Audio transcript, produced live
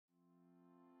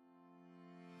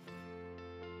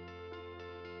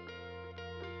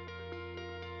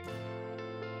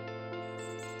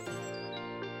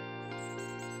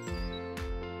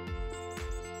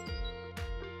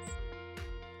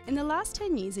In the last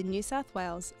 10 years in New South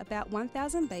Wales, about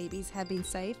 1,000 babies have been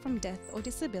saved from death or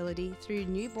disability through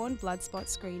newborn blood spot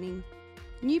screening.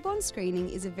 Newborn screening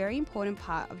is a very important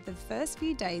part of the first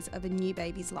few days of a new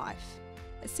baby's life.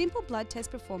 A simple blood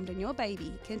test performed on your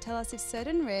baby can tell us if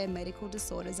certain rare medical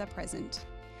disorders are present.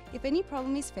 If any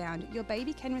problem is found, your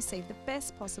baby can receive the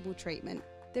best possible treatment.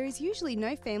 There is usually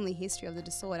no family history of the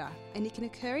disorder, and it can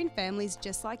occur in families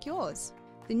just like yours.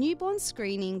 The newborn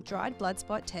screening dried blood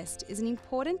spot test is an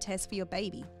important test for your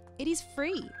baby. It is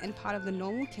free and part of the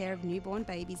normal care of newborn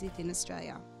babies within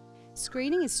Australia.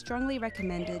 Screening is strongly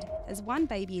recommended as one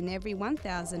baby in every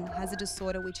 1,000 has a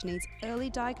disorder which needs early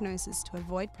diagnosis to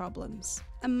avoid problems.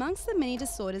 Amongst the many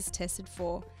disorders tested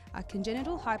for are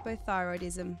congenital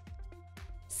hypothyroidism,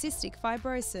 cystic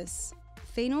fibrosis,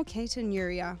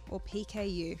 phenylketonuria or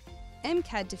PKU,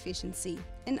 MCAD deficiency,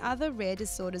 and other rare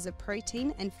disorders of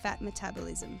protein and fat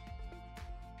metabolism.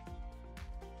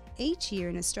 Each year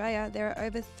in Australia, there are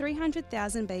over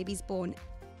 300,000 babies born,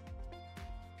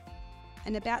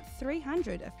 and about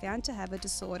 300 are found to have a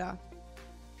disorder.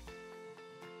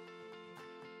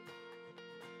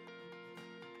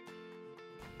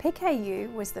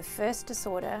 PKU was the first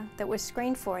disorder that was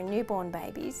screened for in newborn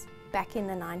babies back in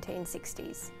the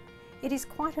 1960s. It is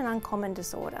quite an uncommon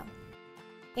disorder.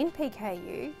 In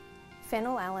PKU,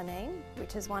 phenylalanine,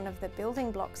 which is one of the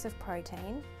building blocks of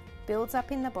protein, builds up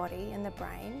in the body and the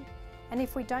brain, and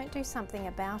if we don't do something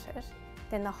about it,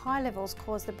 then the high levels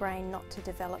cause the brain not to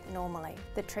develop normally.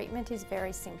 The treatment is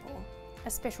very simple, a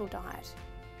special diet.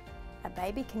 A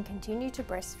baby can continue to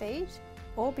breastfeed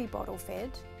or be bottle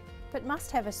fed, but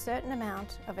must have a certain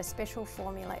amount of a special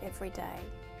formula every day.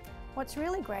 What's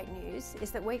really great news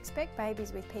is that we expect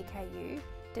babies with PKU,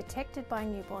 detected by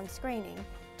newborn screening,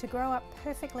 to grow up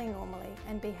perfectly normally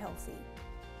and be healthy.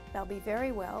 They'll be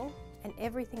very well, and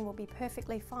everything will be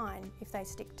perfectly fine if they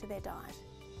stick to their diet.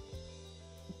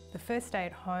 The first day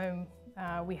at home,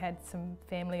 we had some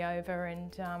family over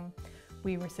and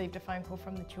we received a phone call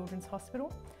from the Children's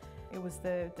Hospital. It was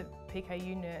the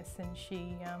PKU nurse, and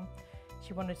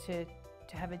she wanted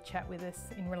to have a chat with us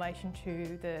in relation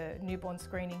to the newborn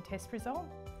screening test result,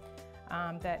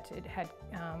 that it had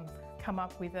come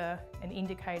up with an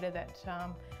indicator that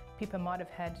Pippa might have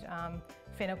had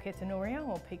phenylketonuria,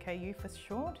 or PKU for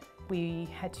short. We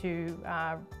had to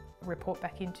report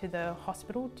back into the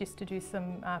hospital just to do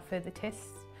some further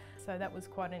tests. So that was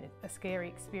quite a scary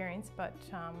experience, but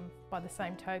by the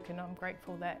same token, I'm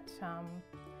grateful that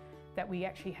we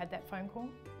actually had that phone call,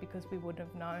 because we wouldn't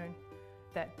have known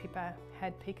that Pippa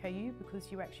had PKU,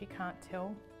 because you actually can't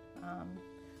tell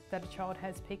that a child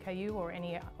has PKU or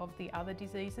any of the other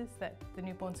diseases that the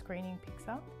newborn screening picks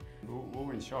up. We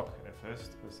were in shock at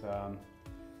first, because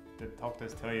the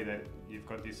doctors tell you that you've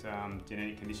got this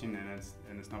genetic condition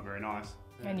and it's not very nice.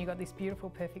 And you've got this beautiful,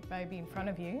 perfect baby in front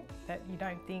of you that you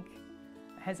don't think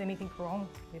has anything wrong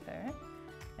with her.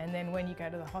 And then when you go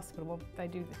to the hospital, they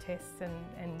do the tests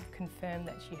and confirm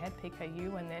that she had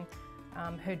PKU, and then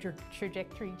her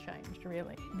trajectory changed,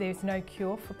 really. There's no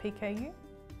cure for PKU.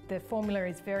 The formula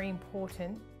is very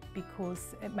important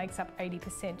because it makes up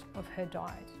 80% of her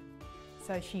diet.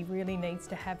 So she really needs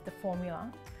to have the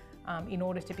formula in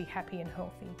order to be happy and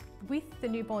healthy. With the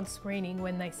newborn screening,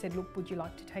 when they said, look, would you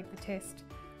like to take the test?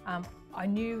 I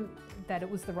knew that it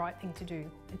was the right thing to do.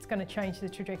 It's going to change the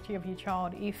trajectory of your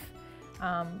child if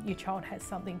your child has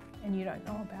something and you don't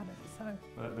know about it. So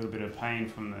a little bit of pain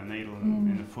from the needle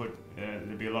in the foot,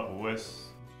 it'd be a lot worse.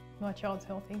 My child's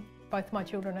healthy. Both my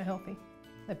children are healthy.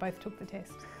 They both took the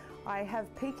test. I have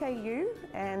PKU,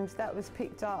 and that was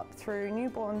picked up through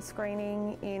newborn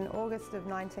screening in August of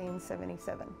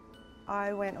 1977.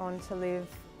 I went on to live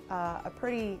a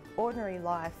pretty ordinary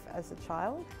life as a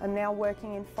child. I'm now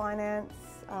working in finance.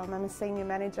 I'm a senior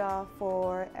manager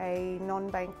for a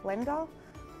non-bank lender.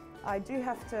 I do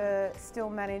have to still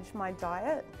manage my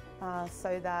diet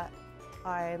so that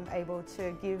I'm able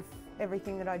to give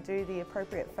everything that I do the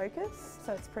appropriate focus.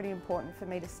 So it's pretty important for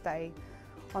me to stay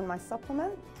on my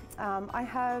supplement. I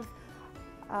have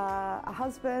a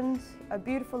husband, a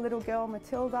beautiful little girl,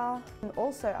 Matilda, and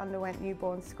also underwent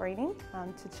newborn screening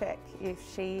to check if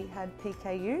she had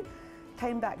PKU.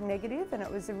 Came back negative, and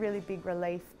it was a really big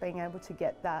relief being able to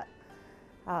get that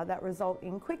result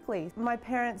in quickly. My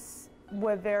parents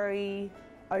were very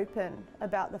open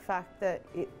about the fact that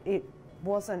it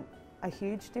wasn't a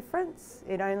huge difference.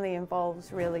 It only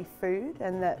involves really food,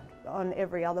 and that on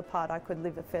every other part I could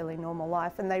live a fairly normal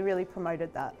life, and they really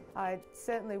promoted that. I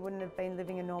certainly wouldn't have been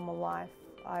living a normal life.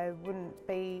 I wouldn't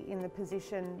be in the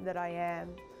position that I am.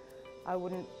 I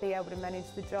wouldn't be able to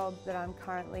manage the job that I'm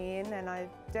currently in, and I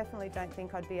definitely don't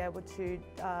think I'd be able to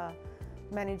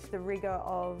manage the rigour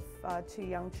of 2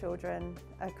 young children,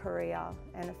 a career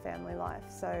and a family life.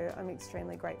 So I'm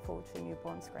extremely grateful to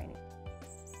newborn screening.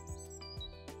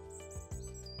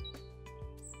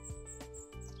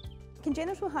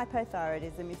 Congenital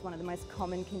hypothyroidism is one of the most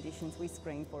common conditions we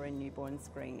screen for in newborn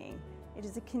screening. It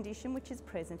is a condition which is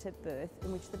present at birth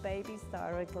in which the baby's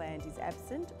thyroid gland is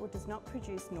absent or does not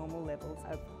produce normal levels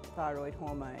of thyroid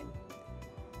hormone.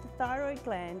 The thyroid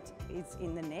gland is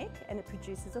in the neck and it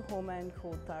produces a hormone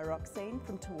called thyroxine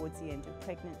from towards the end of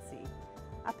pregnancy.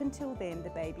 Up until then, the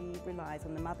baby relies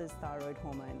on the mother's thyroid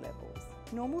hormone levels.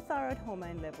 Normal thyroid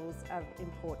hormone levels are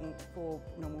important for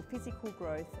normal physical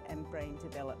growth and brain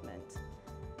development.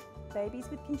 Babies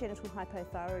with congenital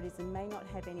hypothyroidism may not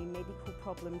have any medical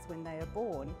problems when they are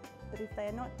born, but if they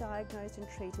are not diagnosed and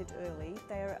treated early,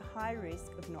 they are at high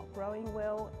risk of not growing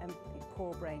well and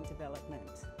poor brain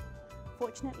development.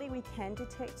 Fortunately, we can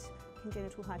detect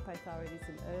congenital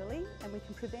hypothyroidism early and we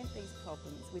can prevent these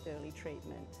problems with early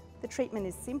treatment. The treatment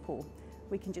is simple.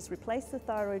 We can just replace the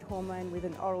thyroid hormone with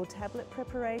an oral tablet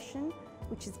preparation,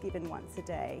 which is given once a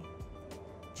day.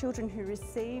 Children who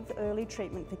receive early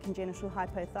treatment for congenital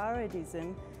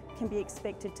hypothyroidism can be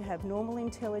expected to have normal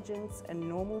intelligence and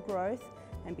normal growth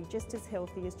and be just as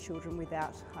healthy as children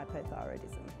without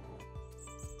hypothyroidism.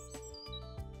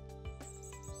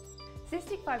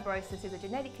 Cystic fibrosis is a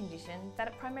genetic condition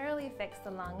that primarily affects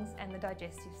the lungs and the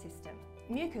digestive system.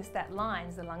 Mucus that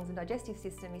lines the lungs and digestive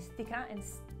system is thicker and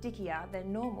stickier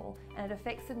than normal, and it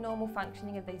affects the normal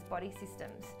functioning of these body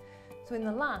systems. So in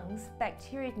the lungs,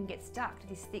 bacteria can get stuck to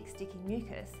this thick, sticky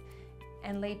mucus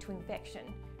and lead to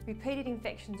infection. Repeated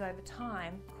infections over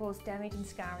time cause damage and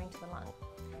scarring to the lung.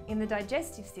 In the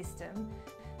digestive system,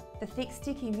 the thick,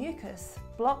 sticky mucus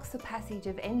blocks the passage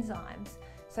of enzymes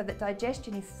so that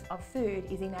digestion of food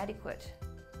is inadequate.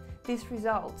 This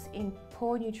results in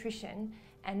poor nutrition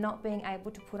and not being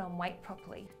able to put on weight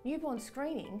properly. Newborn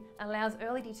screening allows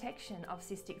early detection of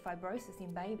cystic fibrosis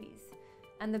in babies,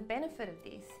 and the benefit of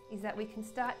this is that we can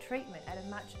start treatment at a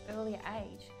much earlier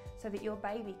age so that your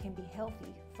baby can be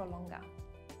healthy for longer.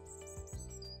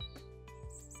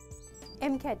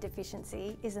 MCAD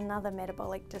deficiency is another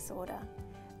metabolic disorder,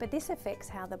 but this affects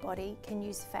how the body can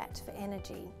use fat for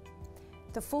energy.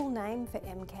 The full name for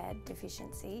MCAD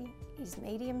deficiency is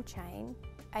medium chain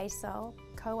acyl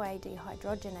CoA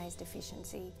dehydrogenase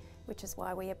deficiency, which is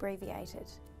why we abbreviate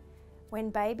it. When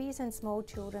babies and small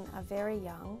children are very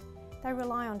young, they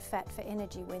rely on fat for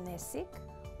energy when they're sick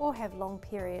or have long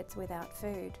periods without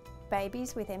food.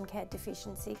 Babies with MCAD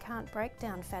deficiency can't break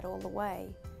down fat all the way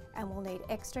and will need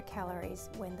extra calories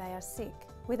when they are sick.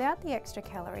 Without the extra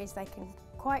calories, they can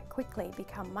quite quickly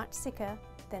become much sicker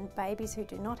than babies who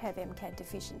do not have MCAD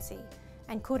deficiency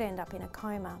and could end up in a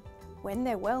coma. When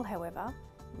they're well, however,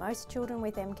 most children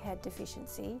with MCAD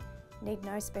deficiency need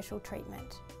no special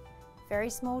treatment. Very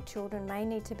small children may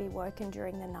need to be woken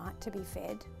during the night to be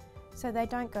fed, so they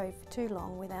don't go for too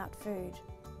long without food.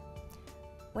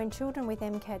 When children with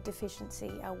MCAD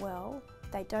deficiency are well,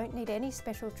 they don't need any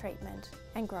special treatment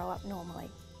and grow up normally.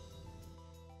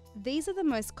 These are the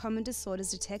most common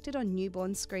disorders detected on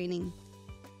newborn screening.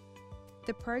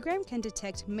 The program can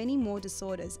detect many more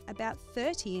disorders, about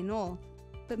 30 in all,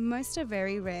 but most are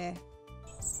very rare.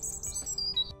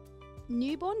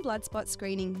 Newborn blood spot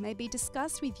screening may be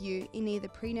discussed with you in either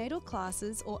prenatal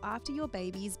classes or after your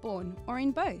baby is born, or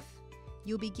in both.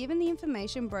 You'll be given the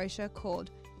information brochure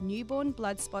called Newborn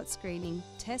Blood Spot Screening,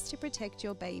 Test to Protect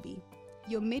Your Baby.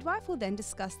 Your midwife will then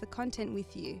discuss the content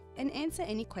with you and answer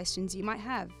any questions you might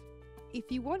have. If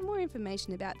you want more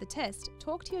information about the test,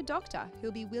 talk to your doctor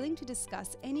who'll be willing to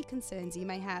discuss any concerns you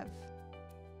may have.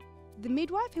 The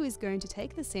midwife who is going to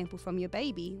take the sample from your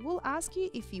baby will ask you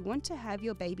if you want to have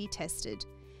your baby tested.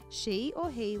 She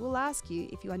or he will ask you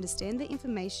if you understand the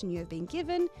information you have been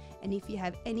given and if you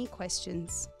have any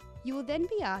questions. You will then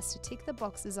be asked to tick the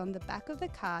boxes on the back of the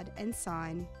card and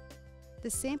sign. The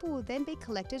sample will then be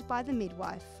collected by the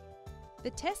midwife.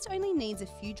 The test only needs a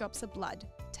few drops of blood,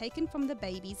 taken from the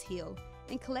baby's heel,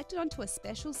 and collected onto a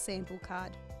special sample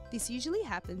card. This usually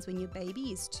happens when your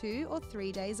baby is 2 or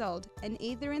 3 days old and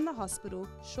either in the hospital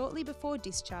shortly before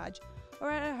discharge or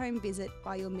at a home visit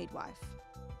by your midwife.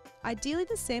 Ideally,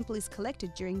 the sample is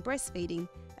collected during breastfeeding,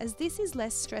 as this is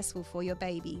less stressful for your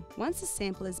baby. Once the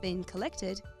sample has been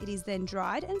collected, it is then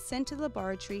dried and sent to the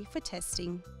laboratory for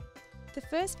testing. The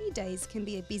first few days can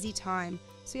be a busy time,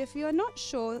 so if you are not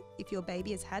sure if your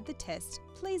baby has had the test,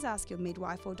 please ask your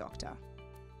midwife or doctor.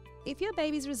 If your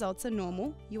baby's results are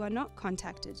normal, you are not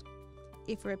contacted.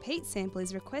 If a repeat sample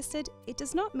is requested, it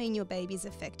does not mean your baby is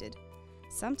affected.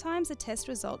 Sometimes the test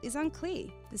result is unclear,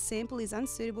 the sample is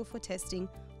unsuitable for testing,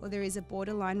 or there is a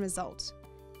borderline result.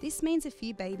 This means a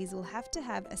few babies will have to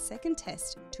have a second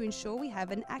test to ensure we have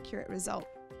an accurate result.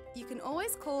 You can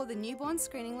always call the Newborn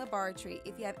Screening Laboratory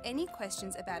if you have any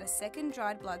questions about a second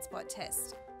dried blood spot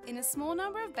test. In a small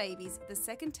number of babies, the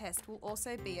second test will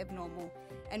also be abnormal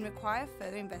and require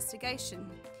further investigation.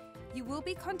 You will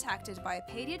be contacted by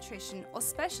a paediatrician or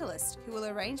specialist who will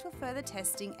arrange for further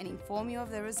testing and inform you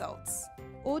of the results.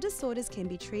 All disorders can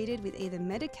be treated with either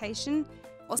medication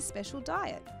or special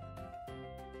diet.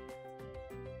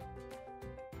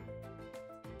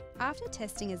 After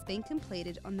testing has been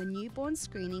completed on the newborn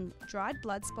screening dried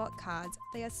blood spot cards,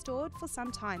 they are stored for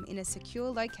some time in a secure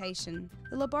location.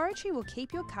 The laboratory will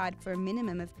keep your card for a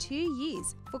minimum of 2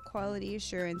 years for quality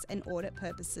assurance and audit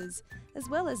purposes, as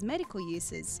well as medical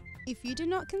uses. If you do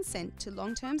not consent to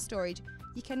long-term storage,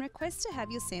 you can request to have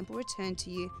your sample returned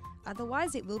to you,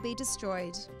 otherwise it will be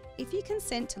destroyed. If you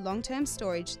consent to long-term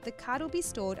storage, the card will be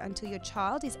stored until your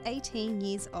child is 18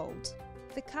 years old.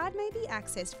 The card may be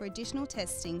accessed for additional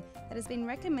testing that has been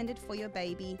recommended for your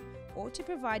baby or to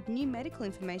provide new medical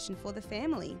information for the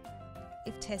family.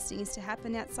 If testing is to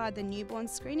happen outside the newborn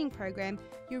screening program,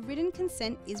 your written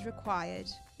consent is required.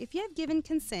 If you have given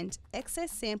consent,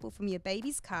 excess sample from your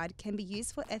baby's card can be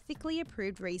used for ethically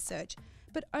approved research,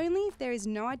 but only if there is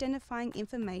no identifying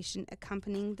information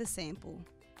accompanying the sample.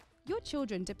 Your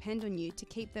children depend on you to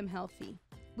keep them healthy.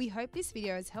 We hope this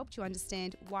video has helped you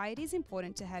understand why it is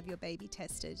important to have your baby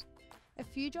tested. A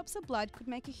few drops of blood could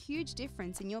make a huge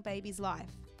difference in your baby's life.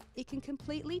 It can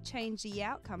completely change the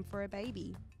outcome for a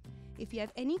baby. If you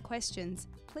have any questions,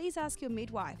 please ask your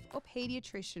midwife or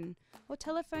paediatrician or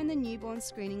telephone the Newborn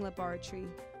Screening Laboratory.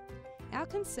 Our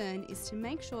concern is to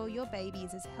make sure your baby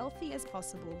is as healthy as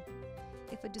possible.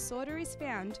 If a disorder is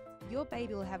found, your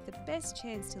baby will have the best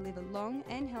chance to live a long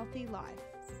and healthy life.